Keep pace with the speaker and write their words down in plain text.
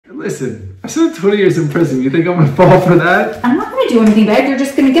Listen, I spent 20 years in prison. You think I'm gonna fall for that? I'm not gonna do anything bad. You're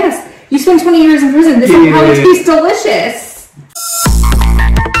just gonna guess. You spent 20 years in prison. This will probably taste delicious.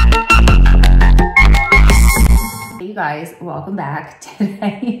 Hey, you guys, welcome back.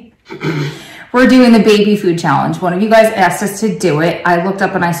 Today we're doing the baby food challenge. One of you guys asked us to do it. I looked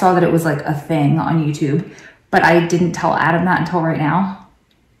up and I saw that it was like a thing on YouTube, but I didn't tell Adam that until right now.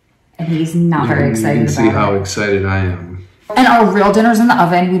 And he's not very excited about it. You can see how excited I am. And our real dinner's in the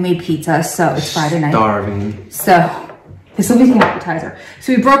oven. We made pizza, so it's Friday night. Starving. So this will be the appetizer.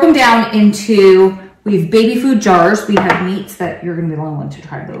 So we broke them down into, we have baby food jars. We have meats that you're gonna be the only one to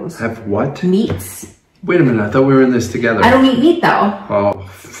try those. Have what? Meats. Wait a minute, I thought we were in this together. I don't eat meat though. Oh,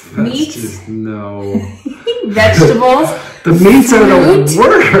 that's meats? Just, no. Vegetables. The meats fruit. are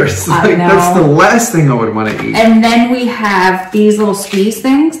the worst. Like, that's the last thing I would want to eat. And then we have these little squeeze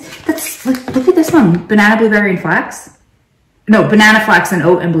things. That's, look at this one. Banana, blueberry, and flax. No, banana, flax, and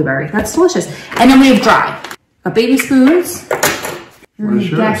oat, and blueberry. That's delicious. And then we have dry. Got baby spoons. You're gonna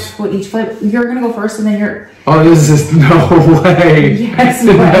guess what each flavor. You're gonna go first, and then you're. Oh, this is no way. Yes,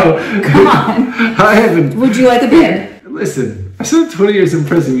 no. Come on. I haven't. Would you like a bid? Listen, I spent 20 years in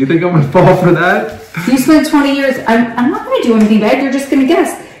prison. You think I'm gonna fall for that? You spent 20 years. I'm not gonna do anything bad. You're just gonna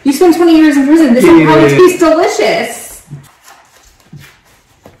guess. You spent 20 years in prison. This will probably taste delicious.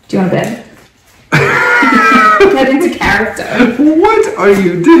 Do you want a bid? Get into character. What are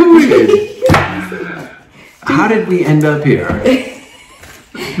you doing? How did we end up here?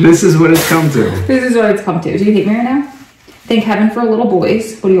 This is what it's come to. This is what it's come to. Do you hate me right now? Thank heaven for little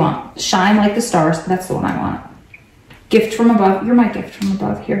boys. What do you want? Shine like the stars. That's the one I want. Gift from above. You're my gift from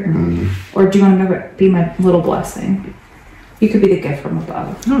above here. Or do you want to be my little blessing? You could be the gift from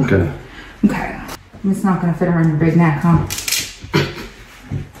above. Okay. Okay. It's not going to fit around your big neck, huh?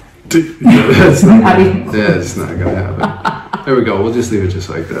 That's not gonna happen. There we go. We'll just leave it just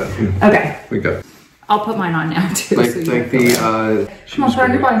like that. Okay. We go. I'll put mine on now too. Like, so come on, put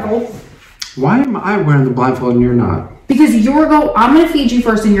on your blindfold. Why am I wearing the blindfold and you're not? Because I'm gonna feed you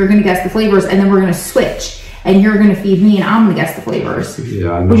first, and you're gonna guess the flavors, and then we're gonna switch, and you're gonna feed me, and I'm gonna guess the flavors.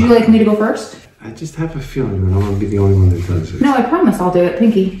 Yeah. I know. Would you like me to go first? I just have a feeling that I want to be the only one that does it. No, I promise I'll do it,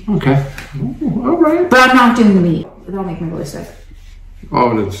 Pinky. Okay. Ooh, all right. But I'm not doing the meat. That'll make me really sick. Oh,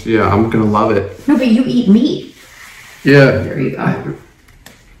 I'm gonna love it. No, but you eat meat. Yeah. There you go.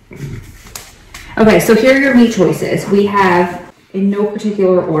 Okay, so here are your meat choices. We have, in no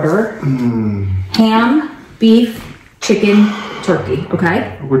particular order, ham, beef, chicken, turkey,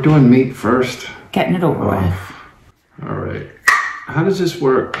 okay? We're doing meat first. Getting it over with. All right. How does this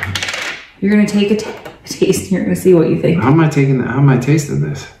work? You're gonna take a taste and you're gonna see what you think. How am I tasting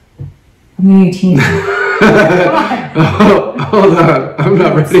this? I'm gonna eat Oh, hold on. I'm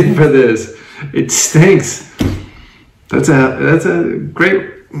not ready for this. It stinks. That's a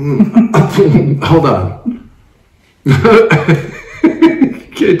great. Hold on. You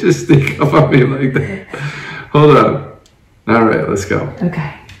can't just sneak up on me like that. Hold on. All right, let's go.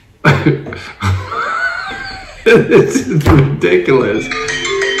 Okay. This is ridiculous.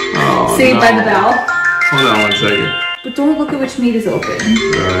 Oh, Saved by the bell. Hold on 1 second. But don't look at which meat is open.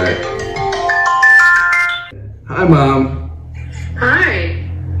 All right. Hi, Mom. Hi.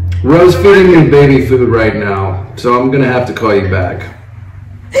 Rose feeding me baby food right now, so I'm gonna have to call you back.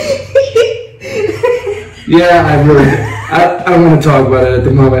 Yeah, I want to talk about it at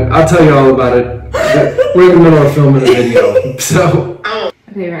the moment. I'll tell you all about it. We're in the middle of filming a video, so.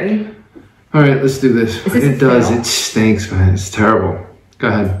 Okay, ready? All right, let's do this. It does. It stinks, man. It's terrible. Go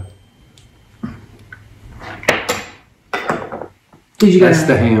ahead. Did you get That's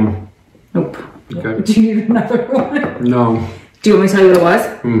the ham. Nope. Okay. Do you need another one? No. Do you want me to tell you what it was?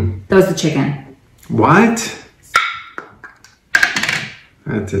 That was the chicken. What?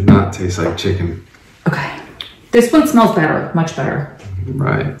 That did not taste like chicken. Okay. This one smells better, much better.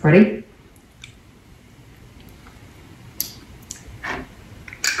 Right. Ready?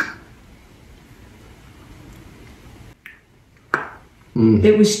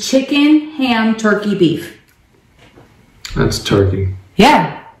 It was chicken, ham, turkey, beef. That's turkey.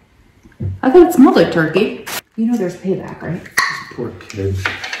 Yeah. I thought it smelled like turkey. You know there's payback, right? These poor kids.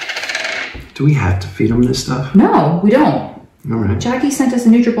 Do we have to feed them this stuff? No, we don't. All right. Jackie sent us a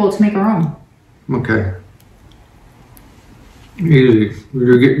NutriBullet to make our own. Okay.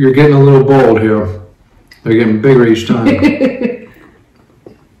 You're getting a little bold here. They're getting bigger each time.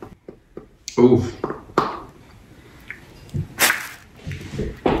 Oof.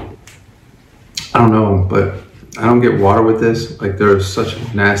 I don't know, but I don't get water with this. Like, there's such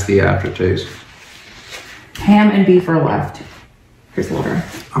a nasty aftertaste. Ham and beef are left. Here's water.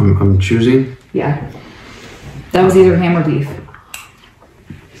 I'm choosing? Yeah. That was either ham or beef.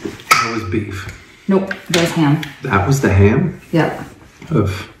 That was beef. Nope, that was ham. That was the ham? Yep.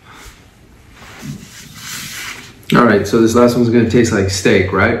 Oof. All right, so this last one's gonna taste like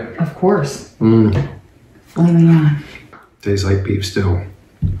steak, right? Of course. Mmm. Filet mignon. Tastes like beef stew.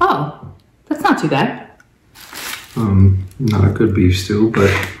 Oh, that's not too bad. Not a good beef stew, but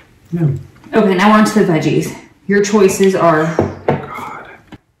yeah. Okay, now we're on to the veggies. Your choices are God.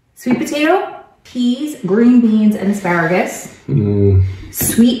 sweet potato, peas, green beans, and asparagus,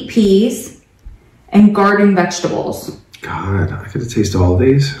 sweet peas, and garden vegetables. God, I could taste all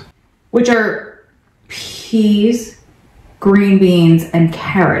these. Which are peas, green beans, and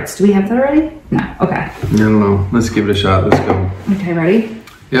carrots. Do we have that already? No, okay. I don't know. Let's give it a shot. Let's go. Okay, ready?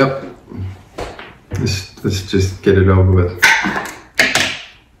 Yep. Let's just get it over with.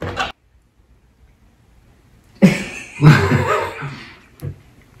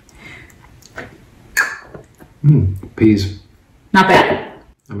 Peas. Not bad.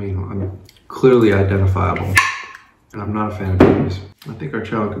 I mean, I'm clearly identifiable. And I'm not a fan of peas. I think our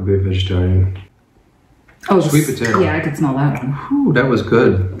child could be a vegetarian. Oh, sweet potato. Yeah, I could smell that one. Ooh, that was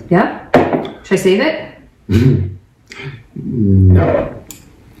good. Yeah? Should I save it? No.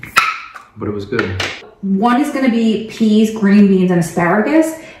 But it was good. One is going to be peas, green beans, and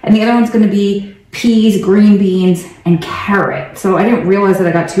asparagus. And the other one's going to be peas, green beans, and carrot. So I didn't realize that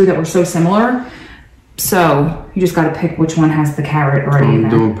I got two that were so similar. So you just got to pick which one has the carrot already in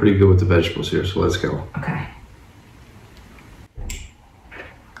there. I'm doing pretty good with the vegetables here, so let's go. Okay.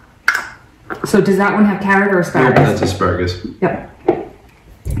 So does that one have carrot or asparagus? Nope, that's asparagus. Yep.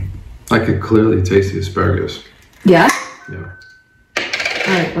 I could clearly taste the asparagus. Yeah? Yeah.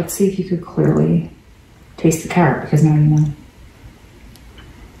 All right, let's see if you could clearly taste the carrot, because now you know.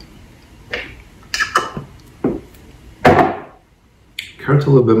 Carrot's a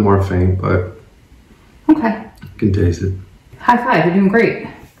little bit more faint, but okay. you can taste it. High five, you're doing great.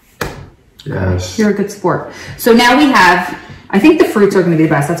 Yes. You're a good sport. So now we have, I think the fruits are going to be the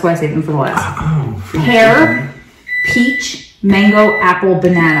best. That's why I saved them for the last. Pear, peach, mango, apple,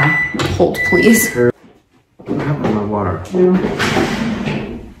 banana. Hold, please. What happened to my water?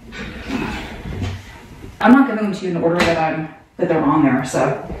 I'm not giving them to you in the order that they're on there.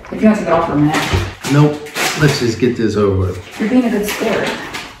 So if you want to take it off for a minute. Nope. Let's just get this over with. You're being a good sport.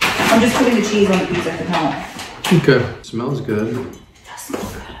 I'm just putting the cheese on the pizza to help. Okay. Smells good. It does smell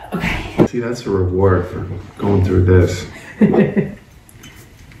good. Okay. See, that's a reward for going through this.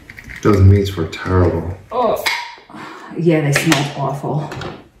 Those meats were terrible. Oh. Yeah, they smelled awful.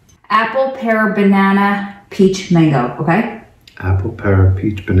 Apple, pear, banana, peach, mango, okay? Apple, pear,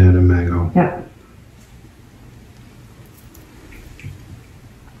 peach, banana, mango. Yep.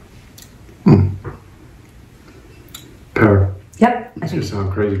 Pear. Yep. It's gonna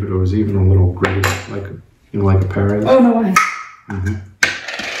sound crazy, but it was even a little grated, like like a pear is. Oh, no way.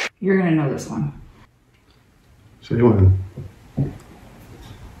 You're gonna know this one. So you want?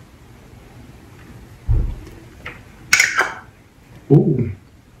 Ooh.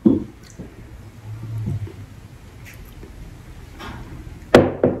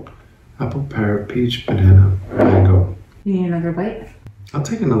 Apple, pear, peach, banana, mango. You need another bite? I'll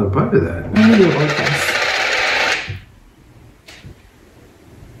take another bite of that. I'm gonna do it like this.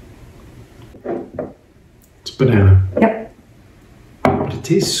 It's banana. Yep. But it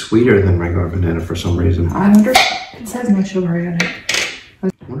tastes sweeter than regular banana for some reason. I wonder, it says no sugar in it. I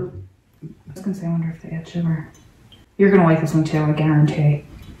was gonna say, I wonder if they add sugar. You're gonna like this one too, I guarantee.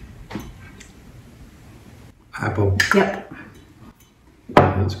 Apple. Yep.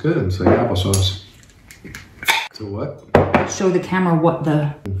 That's good. It's like applesauce. So what? Show the camera what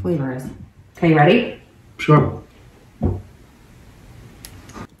the flavor is. Okay, you ready? Sure.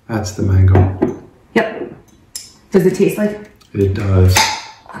 That's the mango. Yep. Does it taste like? It does.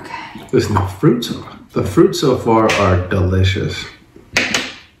 Okay. Listen, the fruits so far are delicious.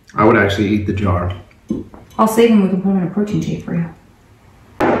 I would actually eat the jar. I'll save them, we can put them in a protein shake for you.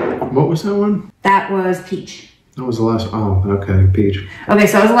 What was that one? That was peach. That was the last, oh, okay, peach. Okay,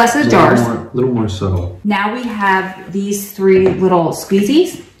 so that was the last of the jars. A little more subtle. Now we have these three little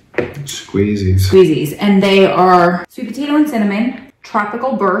squeezies. Squeezies. Squeezies, and they are sweet potato and cinnamon,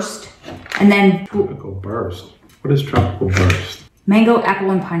 tropical burst, and then Tropical burst. What is tropical burst? mango,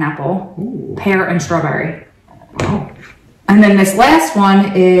 apple, and pineapple, Ooh. pear, and strawberry. Oh. And then this last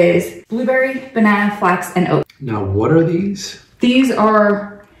one is blueberry, banana, flax, and oat. Now, what are these? These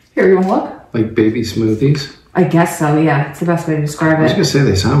are, here, you want to look? Like baby smoothies? I guess so, yeah. It's the best way to describe I was it. gonna say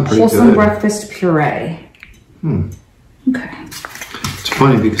they sound pretty Wholesome good. breakfast puree. Okay. It's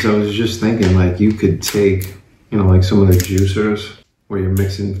funny because I was just thinking like you could take, like some of the juicers where you're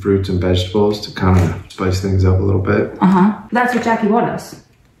mixing fruits and vegetables to kind of spice things up a little bit. That's what Jackie bought us.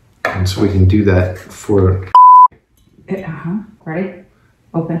 And so we can do that for... Ready?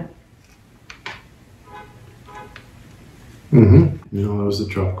 Open. You know, that was the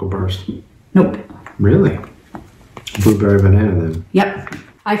tropical burst. Nope. Really? Blueberry banana then? Yep.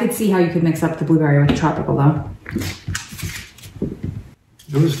 I could see how you could mix up the blueberry with the tropical though.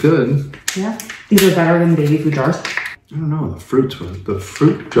 It was good. Yeah. These are better than baby food jars. I don't know, the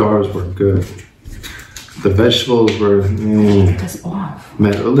fruit jars were good. The vegetables were... That's off.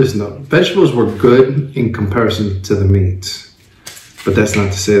 Man, listen, the vegetables were good in comparison to the meats. But that's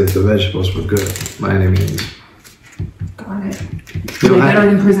not to say that the vegetables were good by any means. Got it. Are they better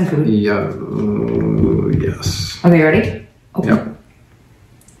than prison food? Yeah, yes. Okay, ready? Open. Yep.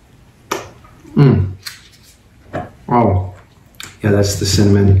 Oh, yeah, that's the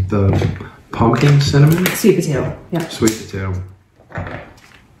cinnamon, the pumpkin cinnamon? Sweet potato, yeah. Sweet potato.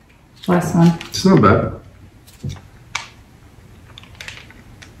 Last one. It's not bad.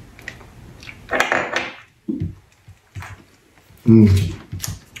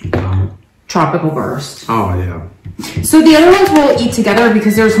 Tropical burst. Oh, yeah. So the other ones we'll eat together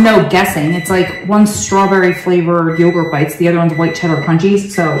because there's no guessing. It's like one's strawberry flavored yogurt bites, the other one's white cheddar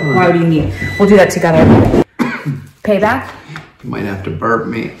crunchies. So why do you need? We'll do that together. Payback? You might have to burp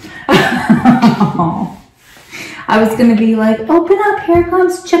me. Oh. I was gonna be like, open up, here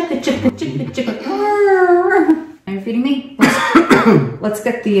comes chicka chicka chicka chicka. Are you feeding me? Let's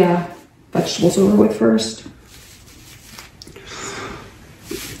get the vegetables over with first.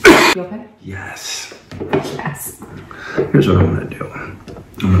 You okay? Yes. Yes. Here's what I'm gonna do. I'm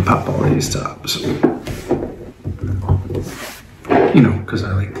gonna pop all these tops. You know, because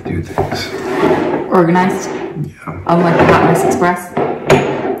I like to do things. Organized? Yeah. Unlike the Hot Mess Express?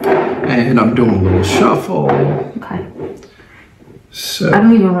 And I'm doing a little shuffle. Okay. So I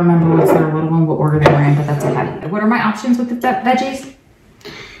don't even remember what's their little one, what order they were in, but that's okay. What are my options with the veggies?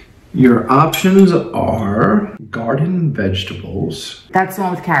 your options are garden vegetables. That's the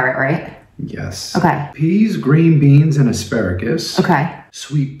one with carrot, right? Yes. Okay. Peas, green beans, and asparagus. Okay.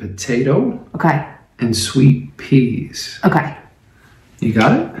 Sweet potato. Okay. And sweet peas. Okay. You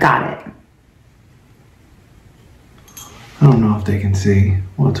got it? Got it. I don't know if they can see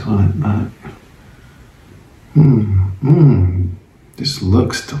what's what, but... This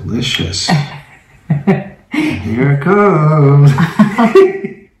looks delicious. Here it comes.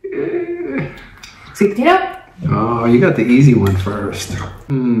 Sweet potato? Oh, you got the easy one first.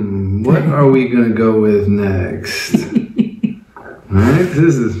 What are we gonna go with next? Right?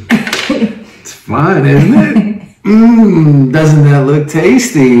 This is... It's fun, isn't it? Doesn't that look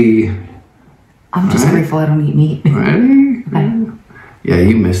tasty? I'm just grateful I don't eat meat. Ready? Okay. Yeah,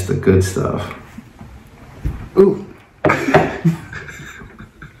 you missed the good stuff. Ooh.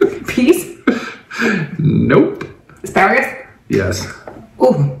 Peas? Nope. Asparagus? Yes.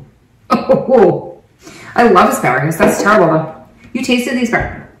 Ooh. Oh. I love asparagus. That's terrible though. You tasted the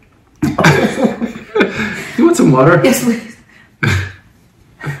asparagus? You want some water? Yes, please.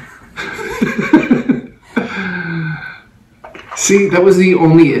 See, that was the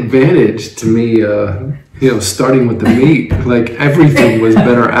only advantage to me, starting with the meat. Like, everything was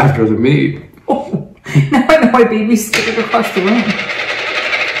better after the meat. Oh, now I know why baby's spitting across the room.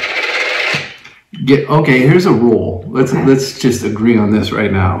 Okay, here's a rule. Let's just agree on this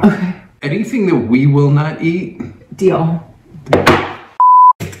right now. Okay. Anything that we will not eat... Deal.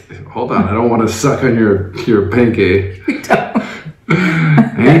 Hold on, I don't want to suck on your pancake. You don't.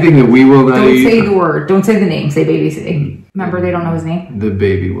 Anything that we will not eat... Don't say the word. Don't say the name. Say baby's name. Remember, they don't know his name? The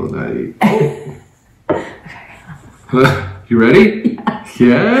baby will not eat. Okay. You ready? Yes.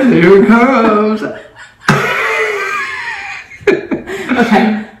 Yeah, here it comes.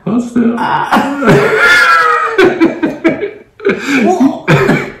 Okay. Hold still.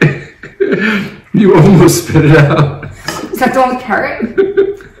 You almost spit it out. Is that the one with carrot?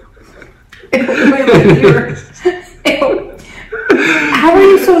 Ew. How are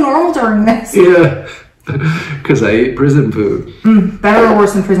you so normal during this? Yeah, because I ate prison food. Better or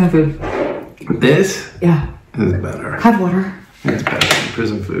worse than prison food? This? Yeah. Is better. Have water. It's better than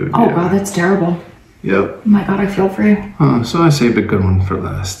prison food. Oh, yeah. God, that's terrible. Yep. Oh, my God, I feel for you. So I saved a good one for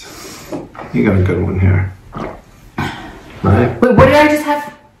last. You got a good one here. Right? Wait, what did I just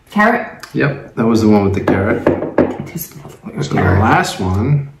have? Carrot? Yep, that was the one with the carrot. So the last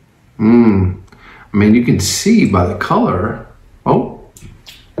one, I mean, you can see by the color. Oh.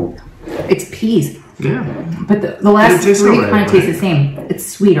 It's peas. Yeah. But the last three right, kind of taste the same. It's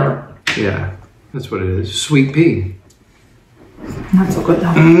sweeter. Yeah, that's what it is. Sweet pea. Not so good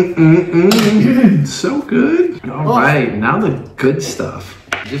though. So good. All right, now the good stuff.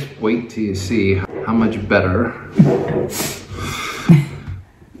 Just wait till you see how much better.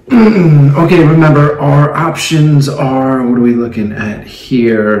 Okay, remember our options are, what are we looking at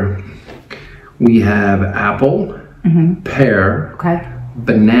here? We have apple, pear,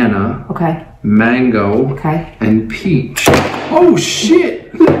 banana, mango, and peach. Oh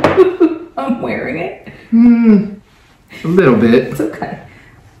shit! I'm wearing it. A little bit. It's okay.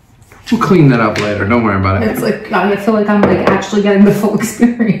 We'll clean that up later. Don't worry about it. It's like, I feel like I'm like actually getting the full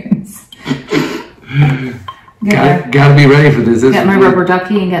experience. Gotta be ready for this. Get my rubber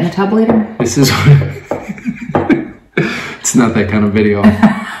ducky and get in the tub later. This is. It's not that kind of video.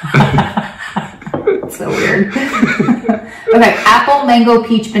 It's so weird. Okay, apple, mango,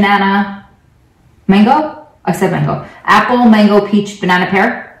 peach, banana. Mango? I said mango. Apple, mango, peach, banana,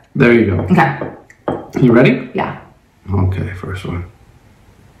 pear. There you go. Okay. You ready? Yeah. Okay, first one.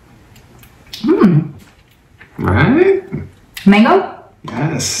 Right? Mango?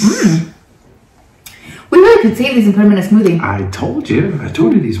 Yes. We really could save these and put them in a smoothie. I told you. I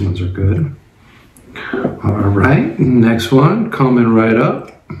told you these ones are good. All right, next one coming right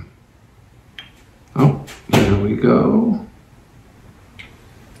up. Oh, there we go.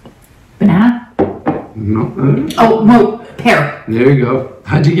 Banana? No. Oh, no, pear. There you go.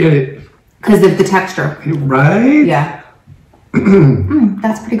 How'd you get it? Because of the texture. Right? Yeah.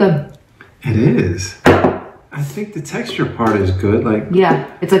 That's pretty good. It is. I think the texture part is good. Like, yeah,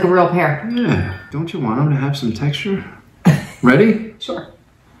 it's like a real pear. Yeah. Don't you want them to have some texture? Ready? Sure.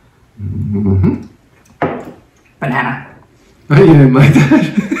 Banana. Oh, you didn't like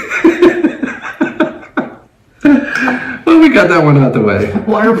that? Well, we got that one out the way.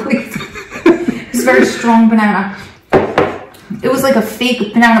 Water, please. It's very strong banana. It was like a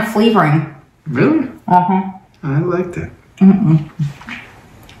fake banana flavoring. Really? Uh-huh. I liked it.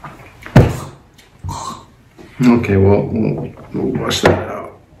 Okay, well, we'll wash that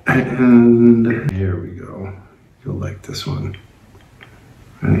out. And here we go. You'll like this one.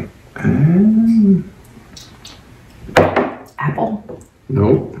 Right. And... Apple?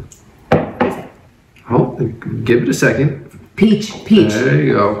 Nope. Oh, give it a second. Peach. Peach. There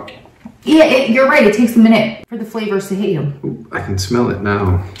you go. Yeah, you're right. It takes a minute for the flavors to hit you. Ooh, I can smell it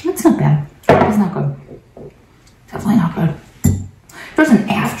now. That's not bad. It's not good. Definitely not good. There's an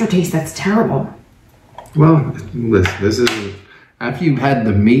aftertaste that's terrible. Well, listen, this is... After you've had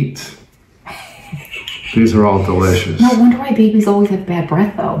the meat, these are all delicious. No wonder why babies always have bad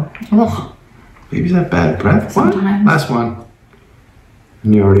breath, though. Ugh. Babies have bad breath? What? Sometimes. Last one.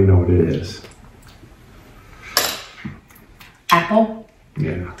 And you already know what it is. Apple?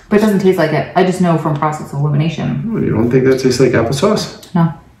 Yeah. But it doesn't taste like it. I just know from process elimination. Oh, you don't think that tastes like applesauce?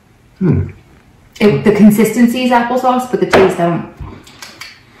 No. The consistency is applesauce, but the taste, I don't...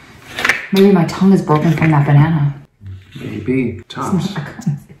 Maybe my tongue is broken from that banana. Maybe. Tops.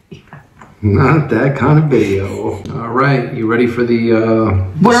 Not that kind of video. All right, you ready for the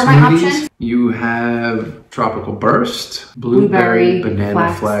what are my options? You have tropical burst, blueberry,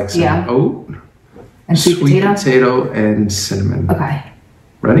 banana flax, and oat, and sweet potato, and cinnamon. Okay.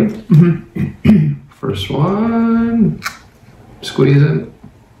 Ready? First one. Squeeze it.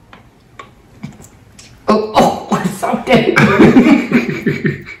 Oh, I sucked it.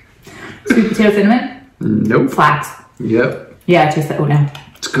 Sweet potato, cinnamon? Nope. Flax. Yep. Yeah, I taste the oat now.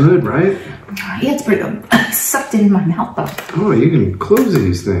 It's good, right? Yeah, it's pretty good. I sucked it in my mouth, though. Oh, you can close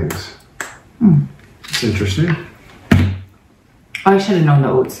these things. It's interesting. I should have known the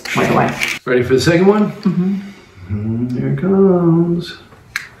oats right away. Ready for the second one? Here it comes.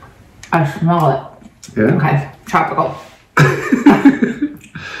 I smell it. Yeah? Okay, tropical.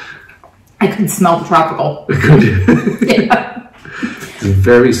 I can smell the tropical. Yeah. It's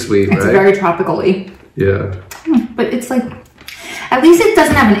very sweet, right? It's very tropical-y. Yeah. But it's like, at least it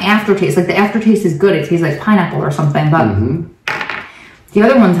doesn't have an aftertaste. Like the aftertaste is good. It tastes like pineapple or something, but the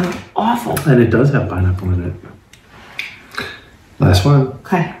other ones are awful. And it does have pineapple in it. Last one.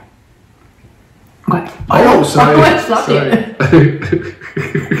 Okay. Okay. Oh, sorry. I stopped it.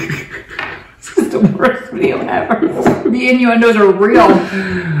 This is the worst video ever. The innuendos are real.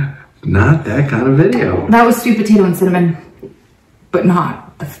 Not that kind of video. That was sweet potato and cinnamon, but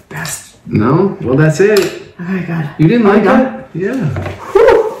not the best. No? Well, that's it. Oh my God. You didn't like that? Yeah.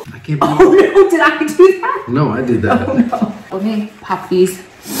 Whew. I can't believe Oh no, did I do that? No, I did that. Oh no. Let me pop these.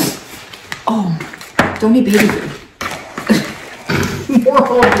 Oh, don't need baby food.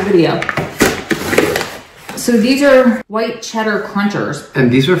 Moral of the video. So these are white cheddar crunchers.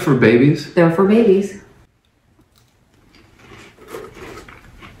 And these are for babies? They're for babies.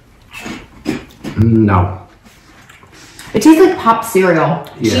 No. It tastes like pop cereal.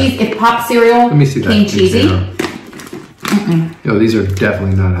 Yeah. Cheese, if pop cereal Let me see came that. cheesy. Yo, these are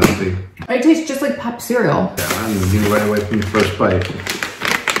definitely not healthy. It tastes just like pop cereal. Yeah, I'm gonna be right away from the first bite.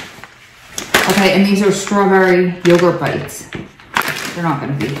 Okay, and these are strawberry yogurt bites. They're not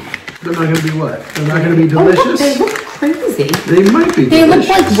gonna be. They're not gonna be what? They're not gonna be delicious? Oh, look, they look crazy. They might be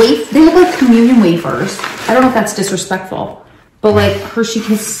delicious. They look like communion wafers. I don't know if that's disrespectful, but like Hershey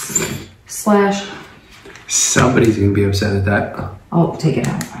Kiss slash. Somebody's gonna be upset at that. Oh, take it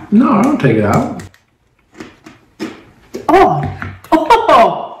out. No, I don't take it out. Oh,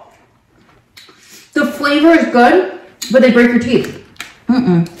 the flavor is good, but they break your teeth.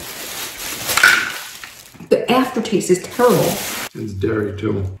 The aftertaste is terrible. It's dairy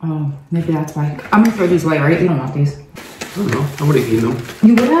too. Oh, maybe that's why. I'm gonna throw these away, right? You don't want these. I don't know. I would have eaten them.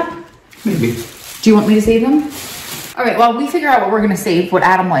 You would have? Maybe. Do you want me to save them? All right, well, we figure out what we're gonna save, what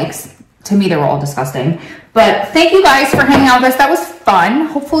Adam likes. To me, they were all disgusting. But thank you guys for hanging out with us. That was fun.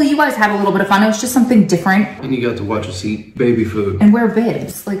 Hopefully you guys had a little bit of fun. It was just something different. And you got to watch us eat baby food. And wear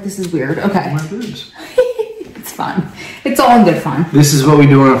bibs. Like, this is weird. Okay. Wear bibs. It's fun. It's all in good fun. This is what we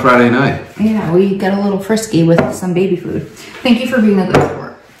do on a Friday night. Yeah, we get a little frisky with some baby food. Thank you for being a good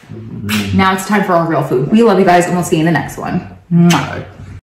sport. Now it's time for our real food. We love you guys, and we'll see you in the next one. Mwah. Bye.